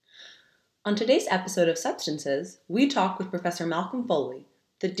On today's episode of Substances, we talk with Professor Malcolm Foley,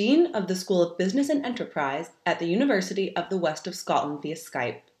 the Dean of the School of Business and Enterprise at the University of the West of Scotland via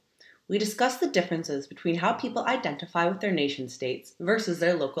Skype. We discuss the differences between how people identify with their nation-states versus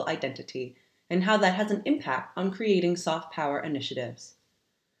their local identity, and how that has an impact on creating soft power initiatives.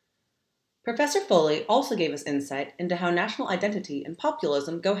 Professor Foley also gave us insight into how national identity and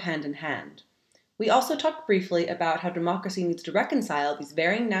populism go hand in hand. We also talked briefly about how democracy needs to reconcile these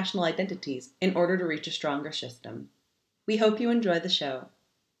varying national identities in order to reach a stronger system. We hope you enjoy the show.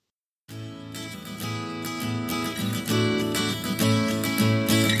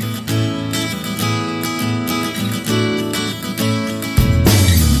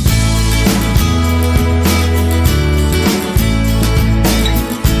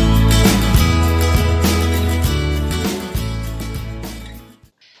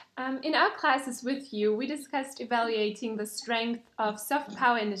 In our classes with you, we discussed evaluating the strength of soft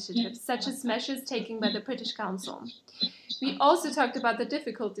power initiatives, such as measures taken by the British Council. We also talked about the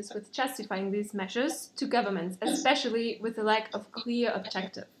difficulties with justifying these measures to governments, especially with the lack of clear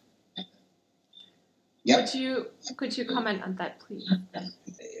objective. Yep. Could you comment on that, please?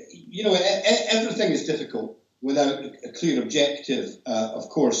 You know, everything is difficult without a clear objective, of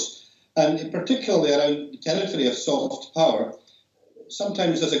course, and particularly around the territory of soft power.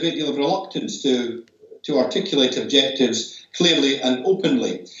 Sometimes there's a great deal of reluctance to articulate objectives clearly and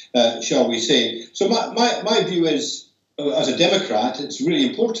openly, shall we say. So my view is, as a Democrat, it's really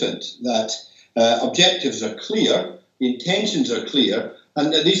important that objectives are clear, the intentions are clear,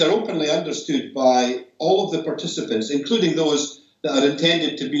 and that these are openly understood by all of the participants, including those that are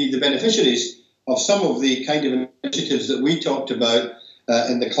intended to be the beneficiaries of some of the kind of initiatives that we talked about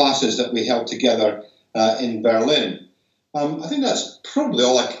in the classes that we held together in Berlin. I think that's probably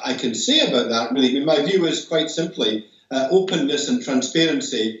all I can say about that, really. I mean, my view is quite simply openness and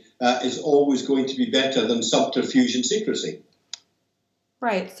transparency is always going to be better than subterfuge and secrecy.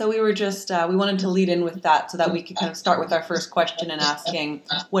 Right. So we were we wanted to lead in with that so that we could kind of start with our first question and asking,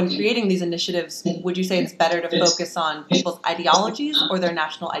 when creating these initiatives, would you say it's better to focus on people's ideologies or their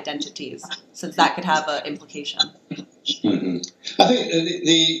national identities, since that could have an implication? Mm-hmm. I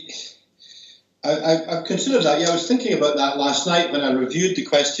think I've considered that. Yeah, I was thinking about that last night when I reviewed the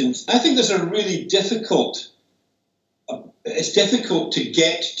questions. I think it's difficult to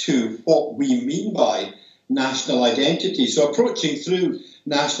get to what we mean by national identity. So approaching through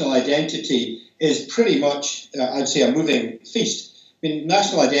national identity is pretty much, I'd say, a moving feast. I mean,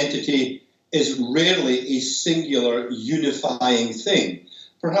 national identity is rarely a singular unifying thing.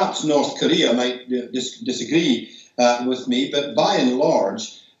 Perhaps North Korea might disagree with me, but by and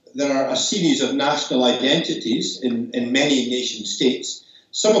large, there are a series of national identities in many nation states,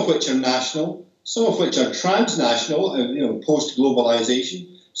 some of which are national, some of which are transnational, post-globalization,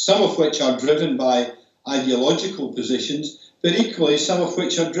 some of which are driven by ideological positions, but equally some of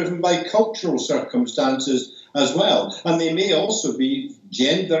which are driven by cultural circumstances as well. And they may also be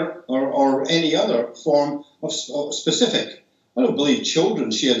gender or any other form of specific. I don't believe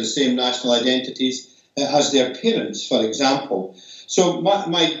children share the same national identities as their parents, for example. So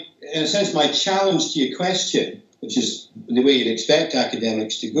in a sense, my challenge to your question, which is the way you'd expect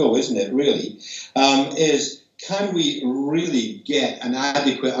academics to go, isn't it, really, is can we really get an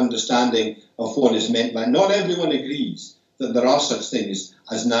adequate understanding of what is meant by it? Not everyone agrees that there are such things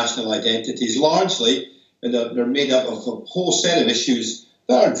as national identities. Largely, they're made up of a whole set of issues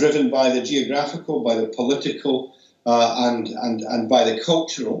that are driven by the geographical, by the political, and by the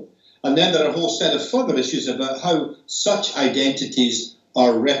cultural. And then there are a whole set of further issues about how such identities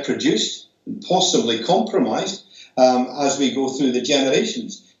are reproduced and possibly compromised as we go through the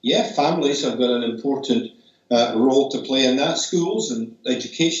generations. Yeah, families have got an important role to play in that. Schools and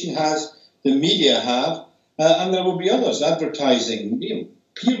education has, the media have, and there will be others, advertising,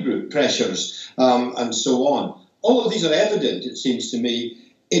 peer group pressures, and so on. All of these are evident, it seems to me,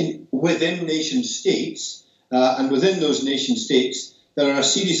 within nation states, and within those nation states, there are a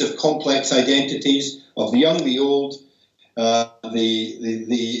series of complex identities of the young, the old, the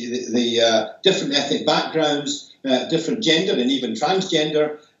different ethnic backgrounds, different gender and even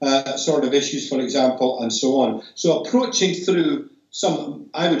transgender sort of issues, for example, and so on. So approaching through some,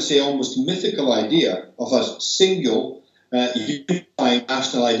 I would say, almost mythical idea of a single unifying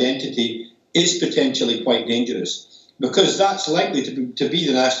national identity is potentially quite dangerous, because that's likely to be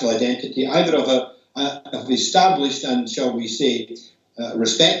the national identity either of established and, shall we say,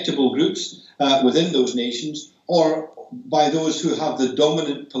 respectable groups within those nations, or by those who have the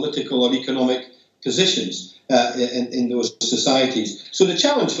dominant political or economic positions in those societies. So the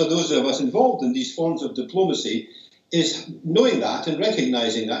challenge for those of us involved in these forms of diplomacy is knowing that and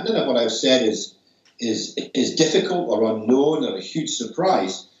recognizing that. None of what I've said is difficult or unknown or a huge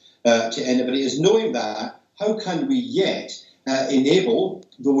surprise to anybody. Is knowing that, how can we yet enable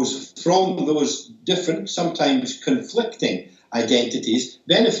those from those different, sometimes conflicting identities,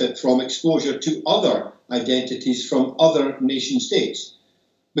 benefit from exposure to other identities from other nation states?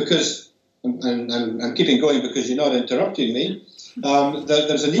 Because, and I'm keeping going because you're not interrupting me,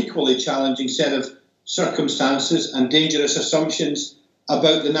 there's an equally challenging set of circumstances and dangerous assumptions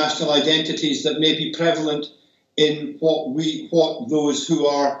about the national identities that may be prevalent in what those who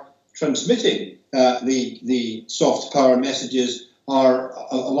are transmitting the soft power messages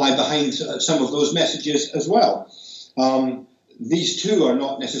lie behind some of those messages as well. These two are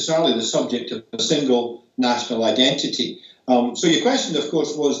not necessarily the subject of a single national identity. So your question, of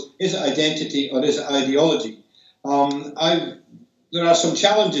course, was, is it identity or is it ideology? There are some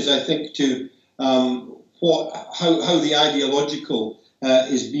challenges, I think, to how the ideological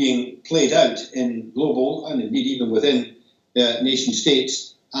is being played out in global and indeed even within nation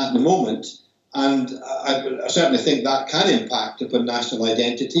states at the moment. And I certainly think that can impact upon national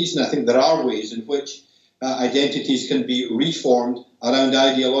identities. And I think there are ways in which identities can be reformed around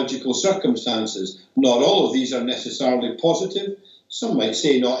ideological circumstances. Not all of these are necessarily positive. Some might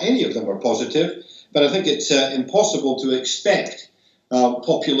say not any of them are positive. But I think it's impossible to expect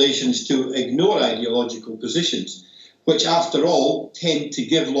populations to ignore ideological positions, which, after all, tend to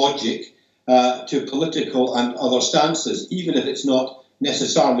give logic to political and other stances, even if it's not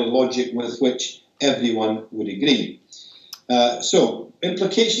necessarily logic with which everyone would agree. So,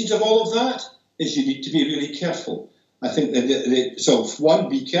 implications of all of that is you need to be really careful. I think so one,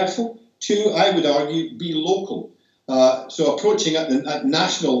 be careful. Two, I would argue, be local. So approaching at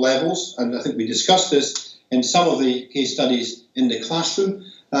national levels, and I think we discussed this in some of the case studies in the classroom,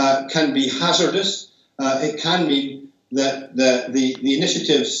 can be hazardous. It can mean that the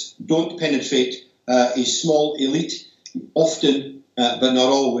initiatives don't penetrate a small elite, often, but not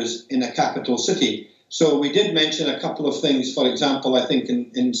always, in a capital city. So we did mention a couple of things, for example, I think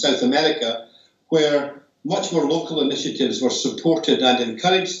in South America, where much more local initiatives were supported and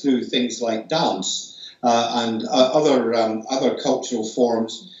encouraged through things like dance and other cultural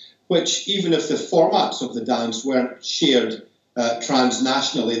forms, which, even if the formats of the dance weren't shared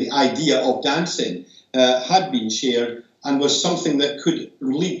transnationally, the idea of dancing had been shared and was something that could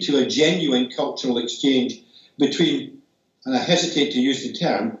lead to a genuine cultural exchange between, and I hesitate to use the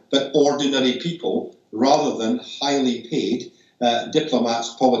term, but ordinary people rather than highly paid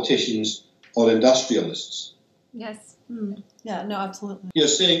diplomats, politicians, or industrialists. Yes. Yeah, no, absolutely. You're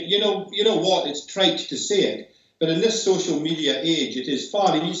saying, you know what, it's trite to say it, but in this social media age, it is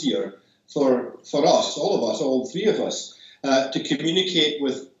far easier for us, all three of us, to communicate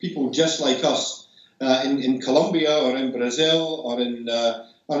with people just like us in Colombia or in Brazil or in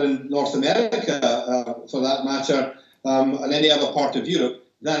North America, for that matter, and any other part of Europe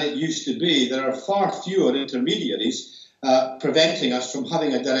than it used to be. There are far fewer intermediaries preventing us from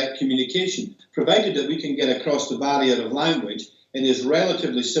having a direct communication. Provided that we can get across the barrier of language, it is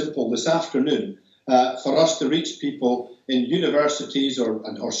relatively simple this afternoon for us to reach people in universities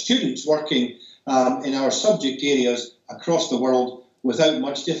or students working in our subject areas across the world without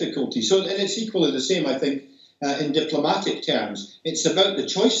much difficulty. So, and it's equally the same, I think, in diplomatic terms. It's about the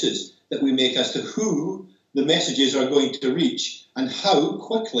choices that we make as to who the messages are going to reach and how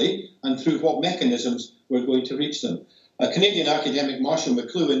quickly and through what mechanisms we're going to reach them. A Canadian academic, Marshall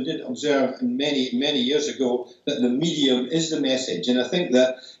McLuhan, did observe many, many years ago that the medium is the message. And I think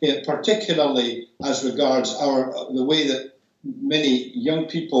that, particularly as regards the way that many young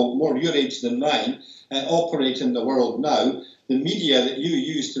people, more your age than mine, operate in the world now, the media that you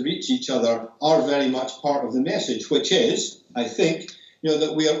use to reach each other are very much part of the message, which is, I think,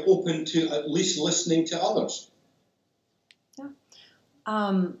 that we are open to at least listening to others. Yeah.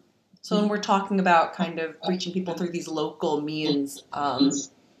 So when we're talking about kind of reaching people through these local means, I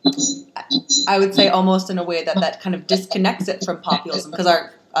would say almost in a way that kind of disconnects it from populism, because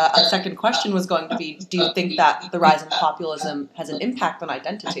our second question was going to be, do you think that the rise in populism has an impact on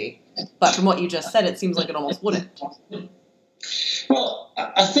identity? But from what you just said, it seems like it almost wouldn't. Well,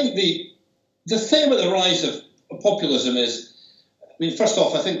 I think the thing with the rise of populism is, first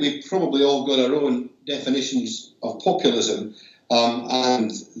off, I think we've probably all got our own definitions of populism.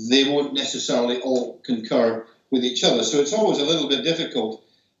 And they won't necessarily all concur with each other. So it's always a little bit difficult.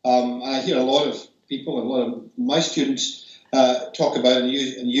 I hear a lot of people, a lot of my students talk about and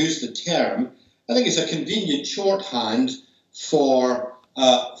use the term. I think it's a convenient shorthand for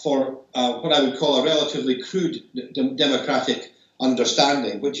what I would call a relatively crude democratic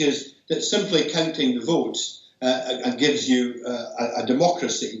understanding, which is that simply counting the votes and gives you a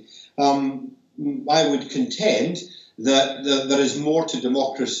democracy. I would contend that there is more to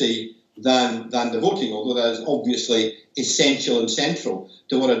democracy than the voting, although that is obviously essential and central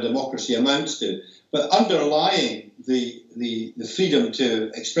to what a democracy amounts to. But underlying the freedom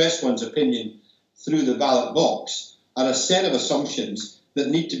to express one's opinion through the ballot box are a set of assumptions that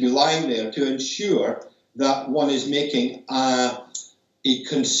need to be lying there to ensure that one is making a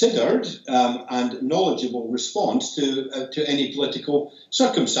considered and knowledgeable response to any political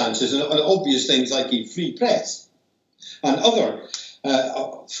circumstances, and obvious things like a free press and other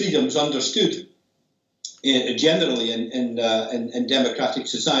freedoms understood generally in democratic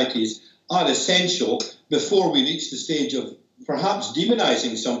societies are essential before we reach the stage of perhaps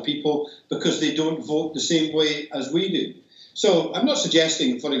demonizing some people because they don't vote the same way as we do. So I'm not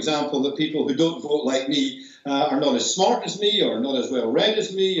suggesting, for example, that people who don't vote like me are not as smart as me, or not as well read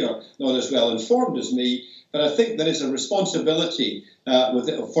as me, or not as well informed as me, but I think there is a responsibility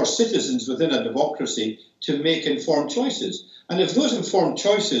for citizens within a democracy to make informed choices. And if those informed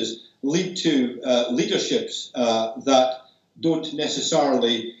choices lead to leaderships that don't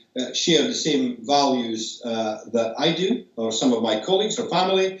necessarily share the same values that I do, or some of my colleagues or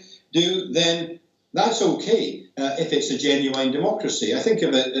family do, then that's okay if it's a genuine democracy. I think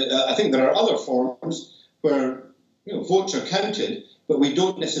there are other forms where votes are counted, but we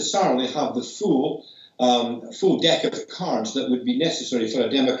don't necessarily have the full deck of cards that would be necessary for a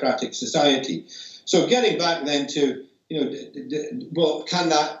democratic society. So getting back then to, well, can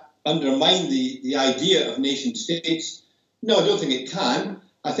that undermine the idea of nation states? No, I don't think it can.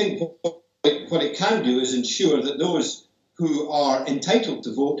 I think what it can do is ensure that those who are entitled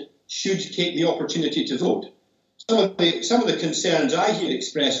to vote should take the opportunity to vote. Some of the concerns I hear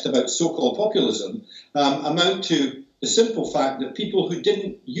expressed about so-called populism amount to the simple fact that people who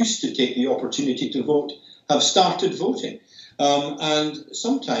didn't used to take the opportunity to vote have started voting. And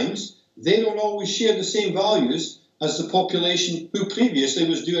sometimes they don't always share the same values as the population who previously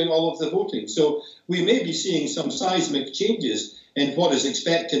was doing all of the voting. So we may be seeing some seismic changes in what is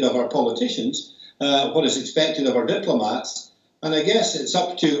expected of our politicians, what is expected of our diplomats. And I guess it's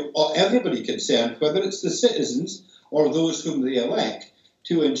up to everybody concerned, whether it's the citizens or those whom they elect,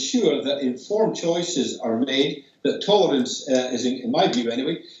 to ensure that informed choices are made, that tolerance is, in my view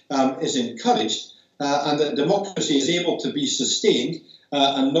anyway, is encouraged, and that democracy is able to be sustained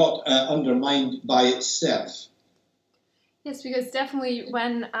and not undermined by itself. Yes, because definitely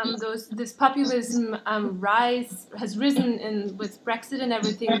when this populism has risen with Brexit and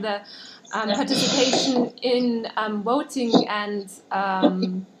everything, the participation in voting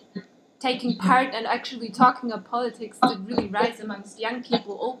and taking part and actually talking of politics did really rise amongst young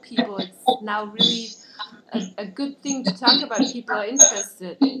people, old people. It's now really a good thing to talk about. People are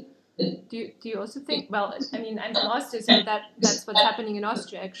interested. Do you also think? Well, I mean, I'm from Austria, so that's what's happening in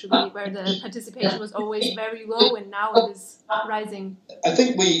Austria actually, where the participation was always very low, and now it is rising. I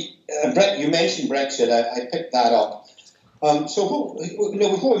think you mentioned Brexit. I picked that up. So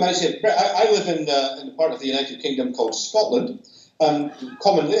what we might say, I live in a part of the United Kingdom called Scotland, and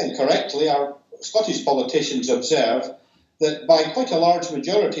commonly and correctly, our Scottish politicians observe that by quite a large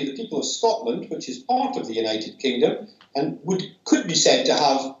majority, the people of Scotland, which is part of the United Kingdom, and could be said to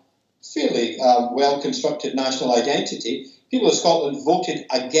have fairly well-constructed national identity, people of Scotland voted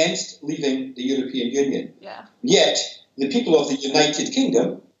against leaving the European Union. Yeah. Yet, the people of the United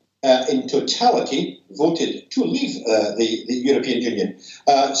Kingdom, in totality, voted to leave the European Union.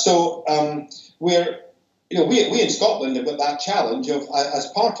 So we in Scotland have got that challenge of, as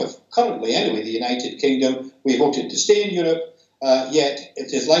part of, currently anyway, the United Kingdom, we voted to stay in Europe, yet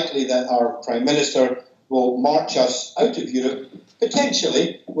it is likely that our Prime Minister will march us out of Europe,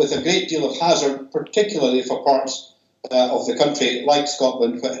 potentially with a great deal of hazard, particularly for parts of the country like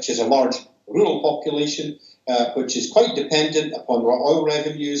Scotland, which is a large rural population, which is quite dependent upon oil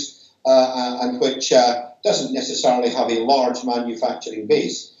revenues, and which doesn't necessarily have a large manufacturing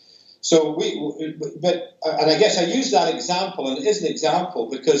base. So and I guess I use that example, and it is an example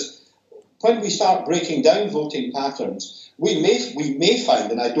because when we start breaking down voting patterns, we may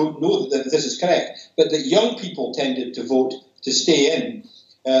find, and I don't know that this is correct, but that young people tended to vote to stay in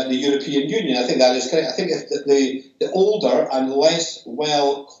the European Union. I think that is correct. I think if the older and less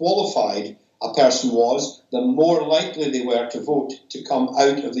well qualified a person was, the more likely they were to vote to come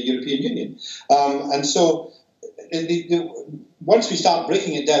out of the European Union. And so once we start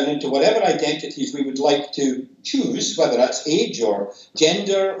breaking it down into whatever identities we would like to choose, whether that's age or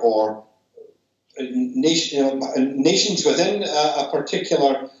gender or nations within a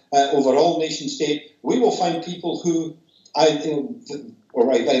particular overall nation state, we will find people who are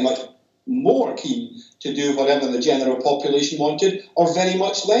very much more keen to do whatever the general population wanted, or very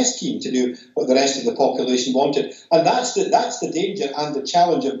much less keen to do what the rest of the population wanted. And that's the danger and the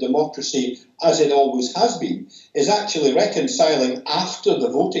challenge of democracy, as it always has been, is actually reconciling after the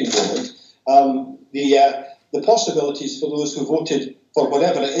voting moment the possibilities for those who voted for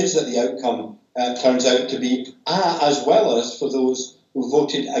whatever it is that the outcome turns out to be, as well as for those who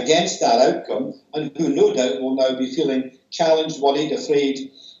voted against that outcome and who no doubt will now be feeling challenged, worried,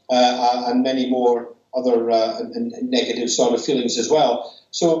 afraid, and many more other negative sort of feelings as well.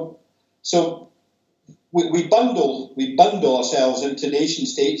 So we bundle ourselves into nation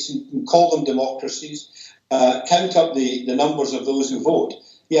states and call them democracies, count up the numbers of those who vote.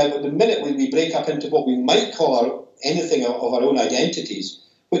 Yeah, but the minute we break up into what we might call anything of our own identities,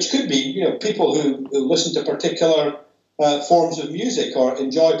 which could be people who listen to particular forms of music or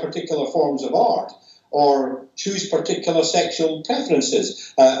enjoy particular forms of art, or choose particular sexual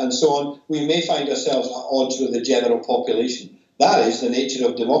preferences, and so on, we may find ourselves at odds with the general population. That is the nature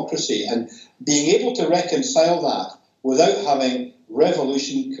of democracy. And being able to reconcile that without having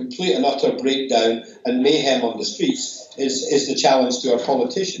revolution, complete and utter breakdown, and mayhem on the streets is the challenge to our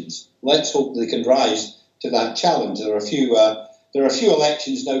politicians. Let's hope they can rise to that challenge. There are a few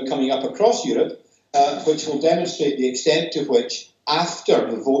elections now coming up across Europe, which will demonstrate the extent to which,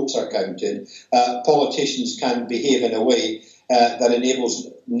 after the votes are counted, politicians can behave in a way that enables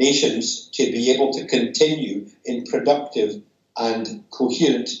nations to be able to continue in productive and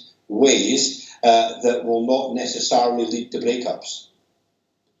coherent ways that will not necessarily lead to breakups.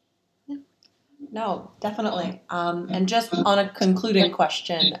 No, definitely. And just on a concluding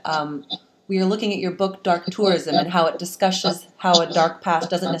question, we are looking at your book, Dark Tourism, and how it discusses how a dark past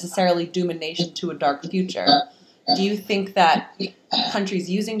doesn't necessarily doom a nation to a dark future. Do you think that countries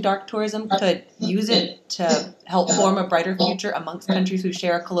using dark tourism could use it to help form a brighter future amongst countries who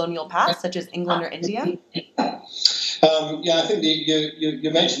share a colonial past, such as England or India? Yeah, I think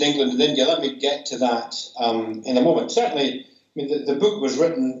you mentioned England and India. Let me get to that in a moment. Certainly, I mean, the book was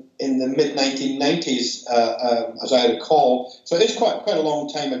written in the mid-1990s, as I recall, so it's quite a long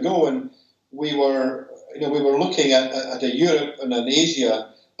time ago, and we were looking at a Europe and an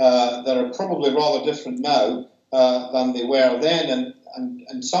Asia that are probably rather different now than they were then, and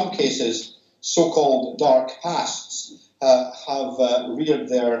in some cases, so-called dark pasts have reared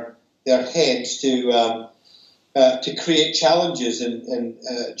their heads to create challenges and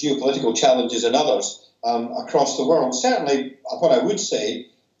geopolitical challenges and others across the world. Certainly, what I would say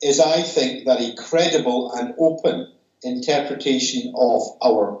is I think that a credible and open interpretation of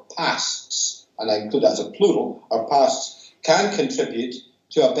our pasts, and I include that as a plural, our pasts can contribute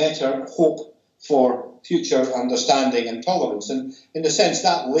to a better hope for future understanding and tolerance. And in a sense,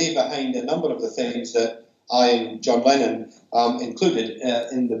 that lay behind a number of the things that I and John Lennon included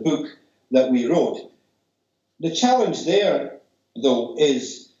in the book that we wrote. The challenge there, though,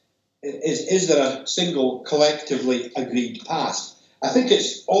 is there a single collectively agreed past? I think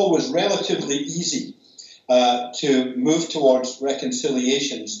it's always relatively easy to move towards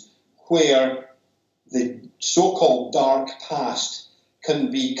reconciliations where the so-called dark past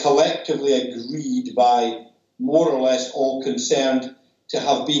can be collectively agreed by more or less all concerned to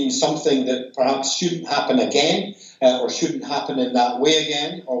have been something that perhaps shouldn't happen again, or shouldn't happen in that way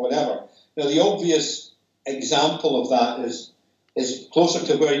again, or whatever. Now, the obvious example of that is closer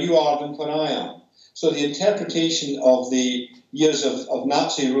to where you are than where I am. So the interpretation of the years of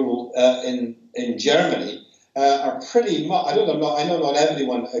Nazi rule in Germany are pretty much, I know not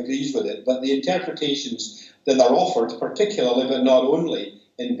everyone agrees with it, but the interpretations that are offered, particularly but not only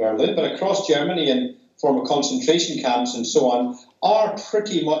in Berlin, but across Germany and former concentration camps and so on, are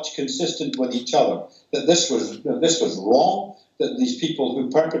pretty much consistent with each other. That this was wrong, that these people who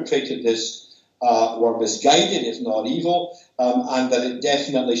perpetrated this were misguided, if not evil, and that it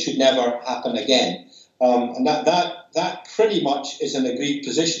definitely should never happen again. And that pretty much is an agreed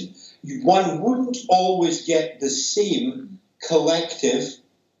position. One wouldn't always get the same collective,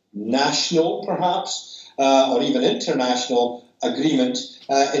 national perhaps, or even international agreement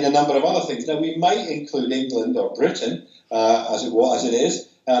in a number of other things. Now, we might include England or Britain, as it is,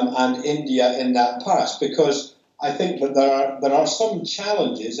 and India in that past, because I think that there are some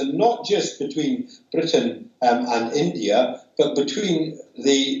challenges, and not just between Britain and India, but between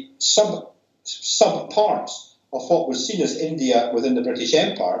the sub parts of what was seen as India within the British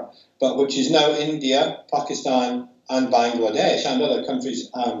Empire, but which is now India, Pakistan, and Bangladesh, and other countries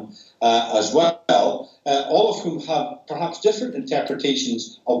as well, all of whom have perhaps different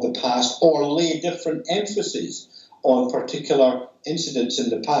interpretations of the past or lay different emphasis on particular incidents in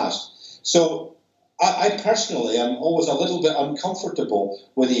the past. So I personally am always a little bit uncomfortable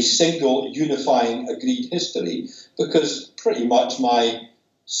with a single unifying agreed history, because pretty much my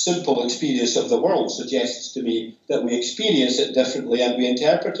simple experience of the world suggests to me that we experience it differently and we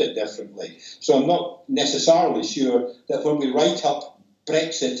interpret it differently. So I'm not necessarily sure that when we write up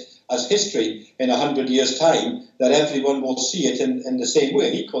Brexit as history in 100 years' time, that everyone will see it in the same way.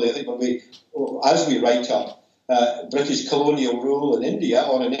 And equally, I think as we write up British colonial rule in India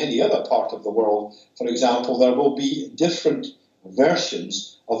or in any other part of the world, for example, there will be different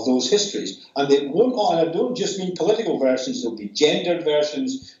versions of those histories. And they won't, and I don't just mean political versions, there'll be gendered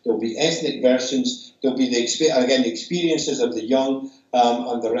versions, there'll be ethnic versions, there'll be, the experiences of the young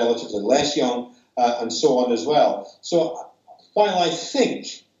and the relatively less young, and so on as well. So while I think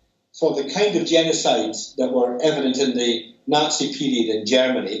for the kind of genocides that were evident in the Nazi period in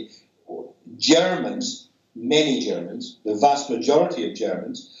Germany, Germans, many Germans, the vast majority of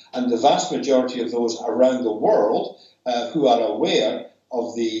Germans, and the vast majority of those around the world who are aware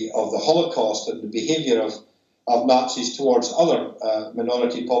of the Holocaust and the behaviour of Nazis towards other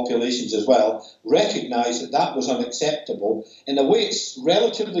minority populations as well, recognise that that was unacceptable. In a way, it's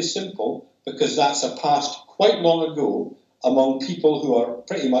relatively simple, because that's a past quite long ago among people who are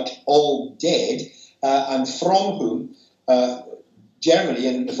pretty much all dead, and from whom Germany,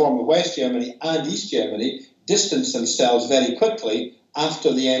 in the form of West Germany and East Germany, distanced themselves very quickly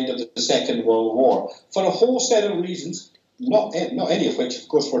after the end of the Second World War, for a whole set of reasons, not any of which, of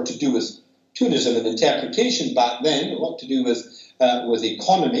course, were to do with tourism and interpretation back then, a lot to do with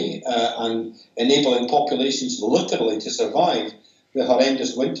economy and enabling populations literally to survive the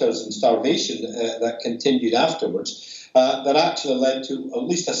horrendous winters and starvation that continued afterwards, that actually led to at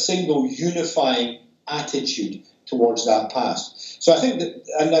least a single unifying attitude towards that past. So I think that,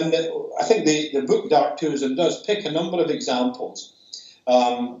 and I think the book Dark Tourism does pick a number of examples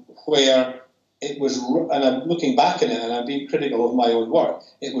where it was, and I'm looking back at it and I'm being critical of my own work,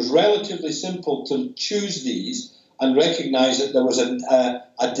 it was relatively simple to choose these and recognise that there was a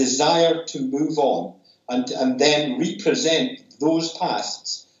desire to move on and then represent those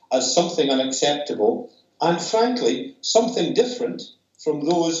pasts as something unacceptable and, frankly, something different from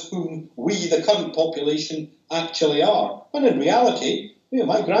those whom we, the current population, actually are. When in reality,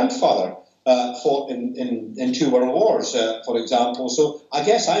 my grandfather fought in 2 world wars, for example. So I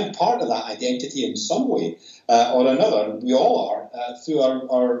guess I'm part of that identity in some way or another. We all are through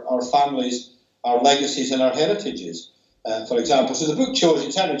our families, our legacies and our heritages, for example. So the book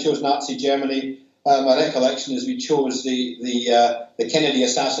certainly chose Nazi Germany. My recollection is we chose the Kennedy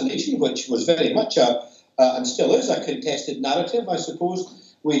assassination, which was very much and still is a contested narrative, I suppose.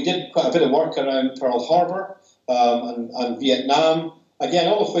 We did quite a bit of work around Pearl Harbor and Vietnam, again,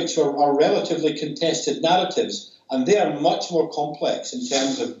 all of which are relatively contested narratives, and they are much more complex in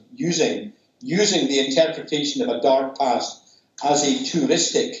terms of using the interpretation of a dark past as a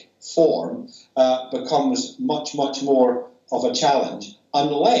touristic form becomes much, much more of a challenge,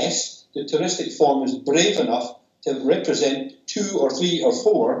 unless the touristic form is brave enough to represent 2 or 3 or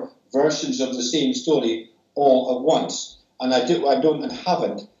 4 versions of the same story all at once. And I don't and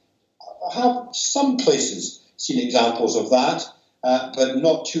haven't. I have some places seen examples of that, but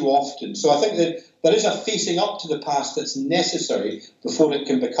not too often. So I think that there is a facing up to the past that's necessary before it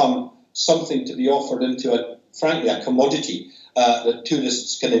can become something to be offered into frankly, a commodity that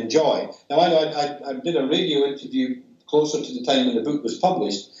tourists can enjoy. Now, I did a radio interview closer to the time when the book was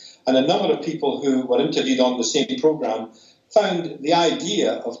published, and a number of people who were interviewed on the same programme found the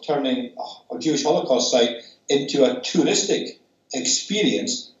idea of turning a Jewish Holocaust site into a touristic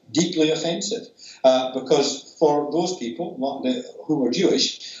experience deeply offensive, because for those people who were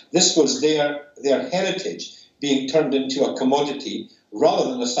Jewish, this was their heritage being turned into a commodity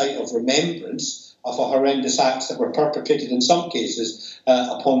rather than a site of remembrance of a horrendous acts that were perpetrated in some cases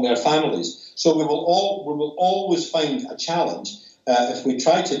upon their families. So we will always find a challenge if we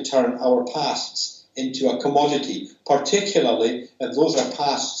try to turn our pasts into a commodity, particularly if those are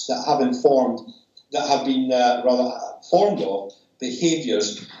pasts that have been formed of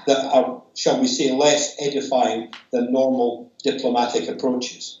behaviours that are, shall we say, less edifying than normal diplomatic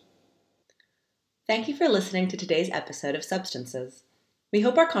approaches. Thank you for listening to today's episode of Substances. We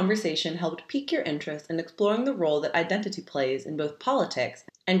hope our conversation helped pique your interest in exploring the role that identity plays in both politics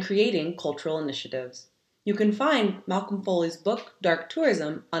and creating cultural initiatives. You can find Malcolm Foley's book, Dark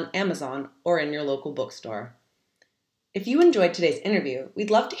Tourism, on Amazon or in your local bookstore. If you enjoyed today's interview, we'd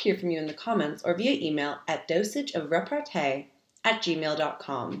love to hear from you in the comments or via email at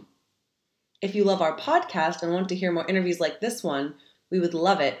dosageofrepartee@gmail.com. If you love our podcast and want to hear more interviews like this one, we would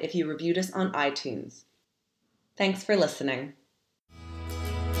love it if you reviewed us on iTunes. Thanks for listening.